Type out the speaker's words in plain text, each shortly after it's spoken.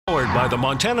by the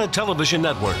Montana Television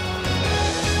Network.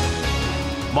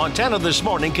 Montana This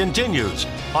Morning continues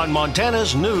on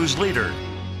Montana's News Leader.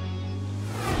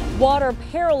 Water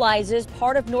paralyzes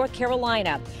part of North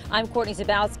Carolina. I'm Courtney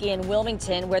Zabowski in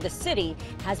Wilmington, where the city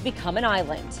has become an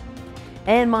island.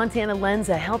 And Montana lends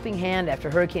a helping hand after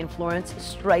Hurricane Florence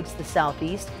strikes the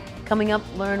southeast. Coming up,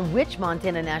 learn which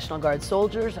Montana National Guard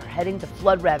soldiers are heading to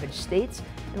flood-ravaged states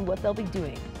and what they'll be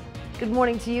doing. Good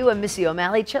morning to you. I'm Missy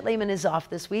O'Malley. Chet Lehman is off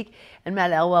this week, and Matt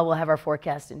Elwell will have our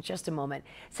forecast in just a moment.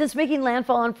 Since making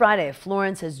landfall on Friday,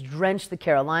 Florence has drenched the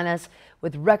Carolinas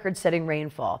with record-setting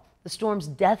rainfall. The storm's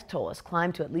death toll has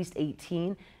climbed to at least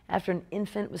 18 after an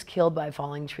infant was killed by a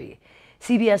falling tree.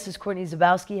 CBS's Courtney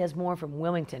Zabowski has more from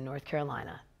Wilmington, North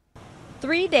Carolina.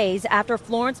 3 days after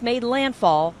Florence made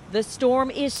landfall, the storm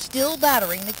is still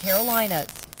battering the Carolinas.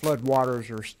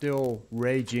 Floodwaters are still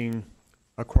raging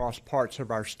across parts of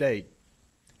our state,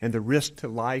 and the risk to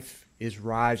life is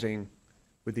rising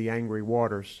with the angry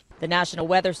waters. The National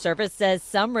Weather Service says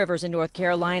some rivers in North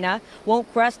Carolina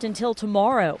won't crest until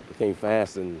tomorrow. It came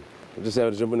fast and I just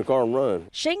had to jump in the car and run.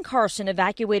 Shane Carson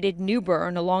evacuated New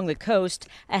Bern along the coast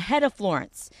ahead of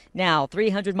Florence. Now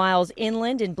 300 miles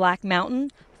inland in Black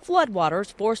Mountain,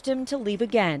 floodwaters forced him to leave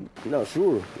again. Not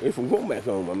sure if I'm going back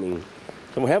home. I mean,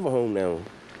 I don't have a home now.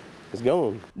 It's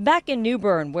gone. Back in New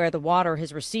Bern, where the water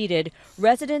has receded,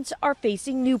 residents are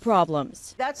facing new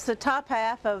problems. That's the top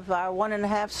half of our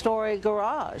 1.5-story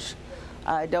garage.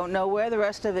 I don't know where the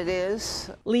rest of it is.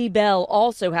 Lee Bell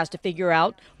also has to figure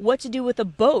out what to do with a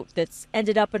boat that's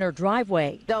ended up in her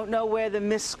driveway. Don't know where the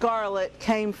Miss Scarlet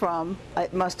came from.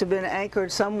 It must have been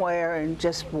anchored somewhere and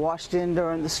just washed in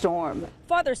during the storm.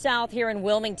 Farther south here in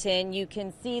Wilmington, you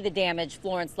can see the damage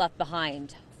Florence left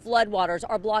behind. Floodwaters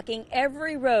are blocking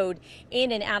every road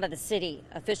in and out of the city.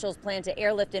 Officials plan to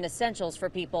airlift in essentials for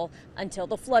people until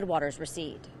the floodwaters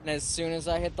recede. As soon as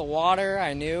I hit the water,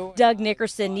 I knew. Doug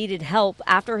Nickerson needed help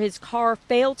after his car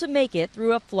failed to make it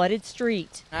through a flooded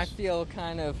street. I feel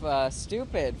kind of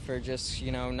stupid for just,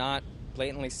 not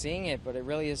blatantly seeing it, but it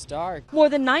really is dark. More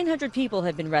than 900 people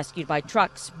have been rescued by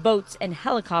trucks, boats, and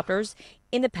helicopters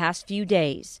in the past few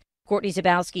days. Courtney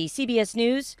Zabowski, CBS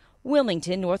News,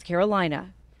 Wilmington, North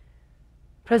Carolina.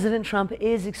 President Trump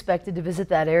is expected to visit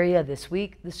that area this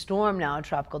week. The storm, now a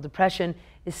tropical depression,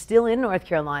 is still in North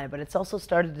Carolina, but it's also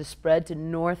started to spread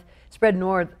north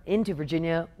into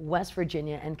Virginia, West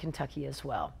Virginia, and Kentucky as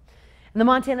well. And the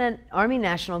Montana Army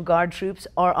National Guard troops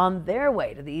are on their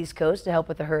way to the East Coast to help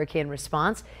with the hurricane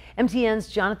response. MTN's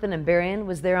Jonathan Ambarian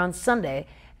was there on Sunday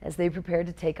as they prepared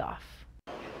to take off.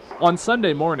 On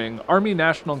Sunday morning, Army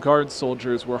National Guard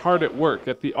soldiers were hard at work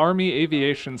at the Army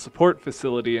Aviation Support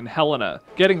Facility in Helena,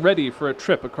 getting ready for a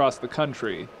trip across the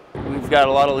country. We've got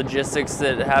a lot of logistics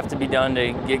that have to be done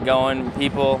to get going,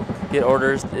 people get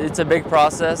orders. It's a big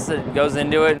process that goes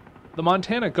into it. The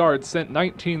Montana Guard sent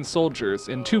 19 soldiers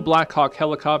in 2 Black Hawk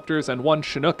helicopters and 1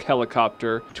 Chinook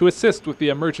helicopter to assist with the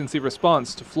emergency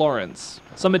response to Florence.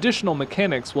 Some additional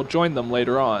mechanics will join them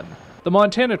later on. The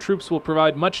Montana troops will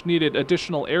provide much-needed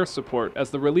additional air support as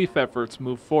the relief efforts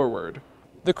move forward.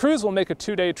 The crews will make a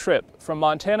 2-day trip from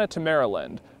Montana to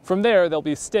Maryland. From there, they'll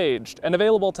be staged and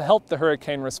available to help the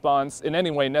hurricane response in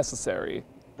any way necessary.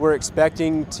 We're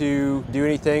expecting to do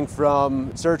anything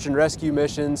from search and rescue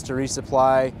missions to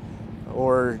resupply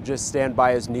or just stand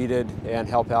by as needed and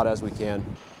help out as we can.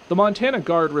 The Montana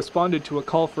Guard responded to a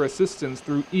call for assistance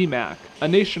through EMAC, a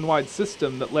nationwide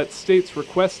system that lets states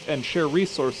request and share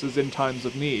resources in times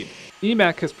of need.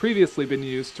 EMAC has previously been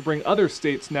used to bring other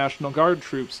states' National Guard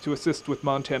troops to assist with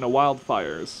Montana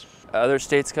wildfires. Other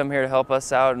states come here to help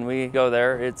us out and we go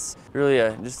there. It's really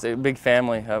just a big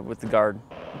family with the Guard.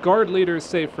 Guard leaders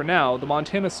say for now, the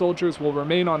Montana soldiers will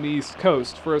remain on the East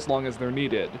Coast for as long as they're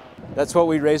needed. That's what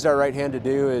we raised our right hand to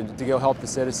do, and to go help the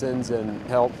citizens and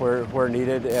help where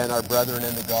needed, and our brethren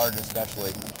in the Guard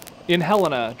especially. In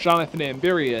Helena, Jonathan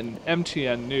Ambarian,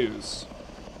 MTN News.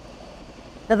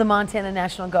 Now, the Montana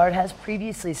National Guard has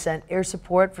previously sent air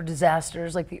support for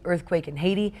disasters like the earthquake in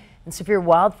Haiti and severe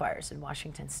wildfires in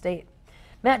Washington state.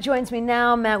 Matt joins me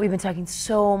now. Matt, we've been talking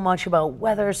so much about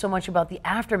weather, so much about the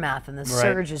aftermath and the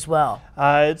surge as well.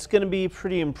 It's going to be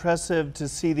pretty impressive to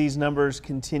see these numbers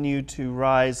continue to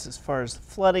rise as far as the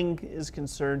flooding is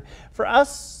concerned. For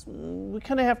us, we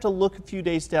kind of have to look a few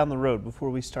days down the road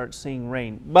before we start seeing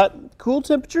rain. But cool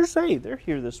temperatures, hey, they're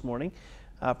here this morning.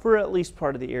 For at least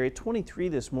part of the area. 23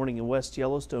 this morning in West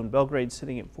Yellowstone. Belgrade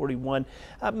sitting at 41.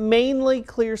 Mainly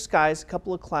clear skies, a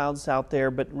couple of clouds out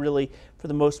there, but really for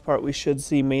the most part we should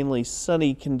see mainly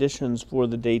sunny conditions for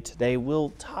the day today. We'll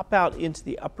top out into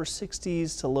the upper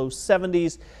 60s to low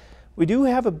 70s. We do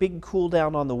have a big cool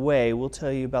down on the way. We'll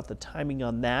tell you about the timing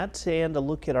on that and a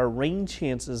look at our rain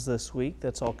chances this week.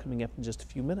 That's all coming up in just a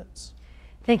few minutes.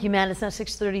 Thank you, Matt. It's now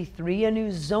 6:33. A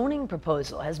new zoning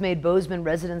proposal has made Bozeman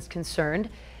residents concerned.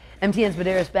 MTN's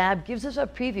Medeiros Babb gives us a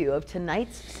preview of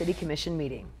tonight's City Commission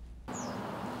meeting.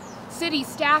 City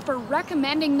staff are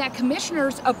recommending that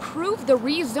commissioners approve the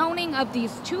rezoning of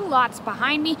these 2 lots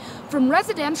behind me from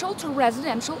residential to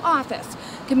residential office.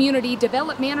 Community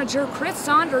Development Manager Chris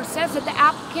Saunders says that the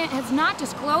applicant has not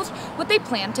disclosed what they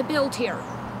plan to build here.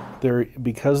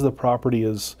 Because the property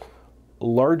is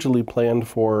largely planned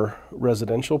for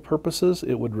residential purposes,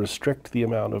 it would restrict the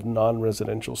amount of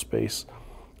non-residential space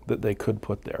that they could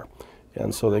put there.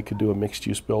 And so they could do a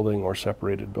mixed-use building or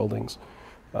separated buildings.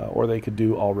 Or they could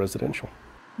do all residential.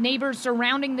 Neighbors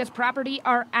surrounding this property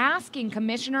are asking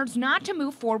commissioners not to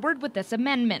move forward with this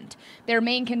amendment. Their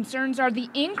main concerns are the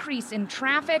increase in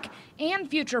traffic and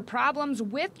future problems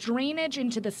with drainage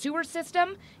into the sewer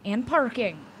system and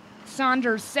parking.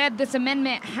 Saunders said this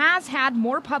amendment has had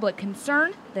more public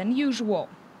concern than usual.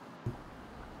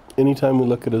 Anytime we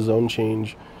look at a zone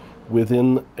change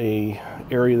within an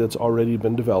area that's already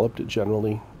been developed, it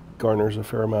generally garners a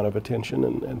fair amount of attention,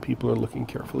 and people are looking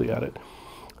carefully at it.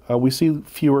 We see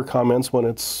fewer comments when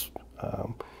it's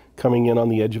coming in on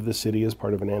the edge of the city as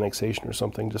part of an annexation or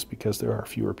something, just because there are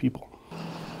fewer people.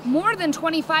 More than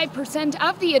 25%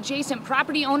 of the adjacent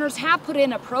property owners have put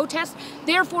in a protest.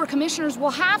 Therefore, commissioners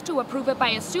will have to approve it by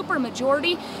a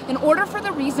supermajority in order for the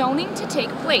rezoning to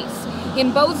take place.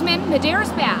 In Bozeman,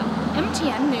 Medeiros Babb,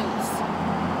 MTN News.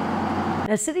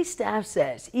 Now, city staff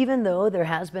says even though there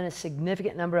has been a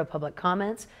significant number of public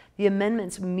comments, the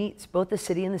amendments meets both the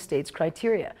city and the state's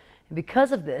criteria. And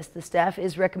because of this, the staff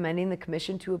is recommending the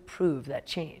commission to approve that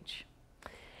change.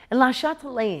 And La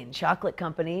Chatelaine Chocolate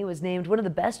Company was named one of the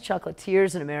best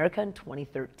chocolatiers in America in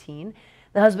 2013.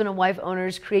 The husband and wife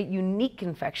owners create unique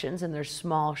confections in their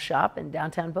small shop in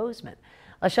downtown Bozeman.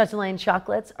 La Chatelaine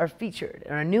chocolates are featured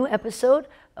in our new episode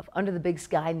of Under the Big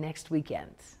Sky next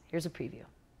weekend. Here's a preview.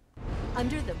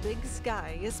 Under the Big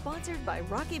Sky is sponsored by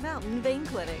Rocky Mountain Vein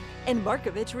Clinic and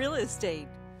Markovich Real Estate.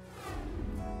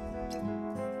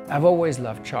 I've always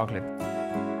loved chocolate.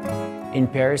 In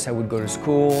Paris, I would go to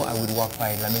school, I would walk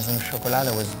by La Maison du Chocolat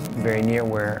that was very near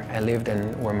where I lived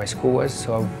and where my school was,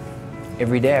 so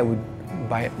every day I would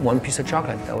buy 1 piece of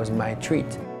chocolate. That was my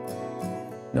treat.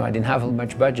 No, I didn't have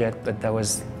much budget, but that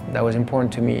was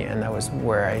important to me, and that was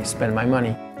where I spent my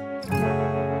money.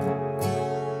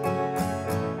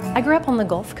 I grew up on the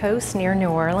Gulf Coast near New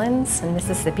Orleans in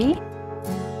Mississippi.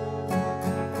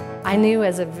 I knew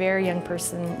as a very young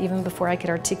person, even before I could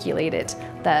articulate it,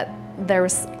 that there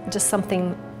was just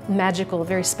something magical,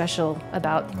 very special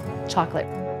about chocolate.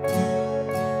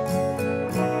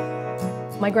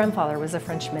 My grandfather was a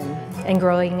Frenchman, and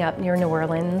growing up near New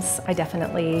Orleans, I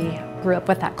definitely grew up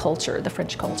with that culture, the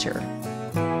French culture.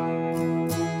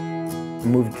 I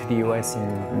moved to the US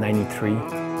in '93.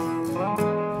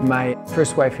 My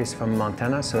first wife is from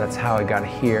Montana, so that's how I got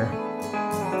here.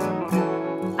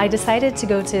 I decided to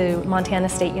go to Montana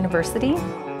State University.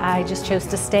 I just chose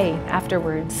to stay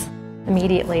afterwards.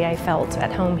 Immediately I felt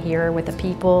at home here with the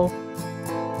people.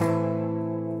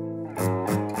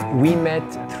 We met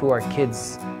through our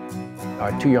kids,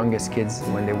 our 2 youngest kids,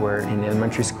 when they were in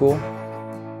elementary school.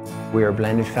 We're a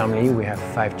blended family. We have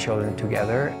 5 children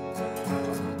together.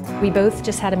 We both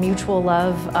just had a mutual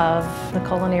love of the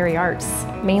culinary arts,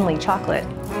 mainly chocolate.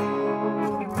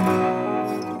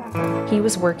 He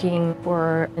was working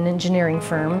for an engineering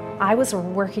firm. I was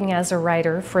working as a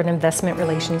writer for an investment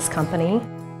relations company.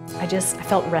 I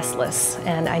felt restless,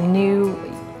 and I knew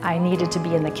I needed to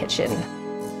be in the kitchen.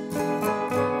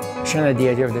 Sean had the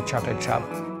idea of the chocolate shop.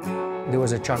 There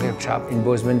was a chocolate shop in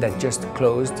Bozeman that just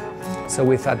closed, so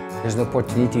we thought there's an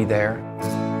opportunity there.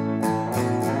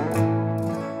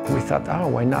 We thought, oh,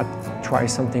 why not try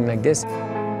something like this?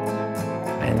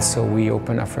 And so we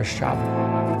opened our first shop.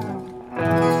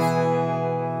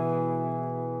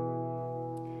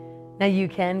 Now you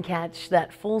can catch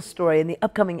that full story in the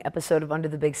upcoming episode of Under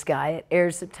the Big Sky. It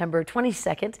airs September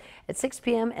 22nd at 6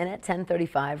 p.m. and at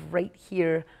 10:35 right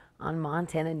here on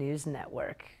Montana News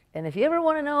Network. And if you ever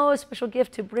want to know a special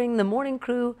gift to bring the morning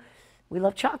crew, we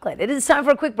love chocolate. It is time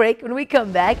for a quick break. When we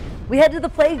come back, we head to the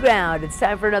playground. It's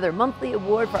time for another monthly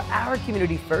award for our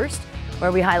Community First,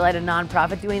 where we highlight a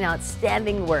nonprofit doing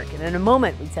outstanding work. And in a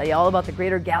moment, we tell you all about the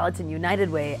Greater Gallatin United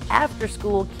Way After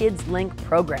School Kids Link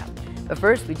program. But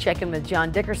first, we check in with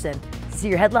John Dickerson to see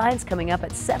your headlines coming up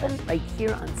at 7 right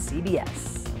here on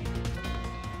CBS.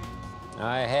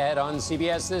 Ahead on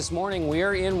CBS this morning,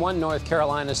 we're in one North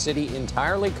Carolina city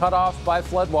entirely cut off by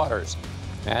floodwaters.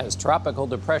 as Tropical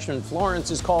Depression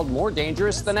Florence is called more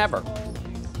dangerous than ever.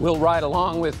 We'll ride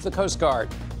along with the Coast Guard.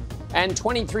 And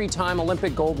 23-time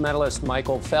Olympic gold medalist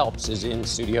Michael Phelps is in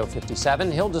Studio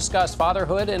 57. He'll discuss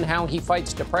fatherhood and how he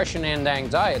fights depression and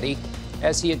anxiety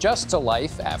as he adjusts to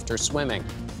life after swimming.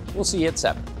 We'll see you at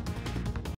 7.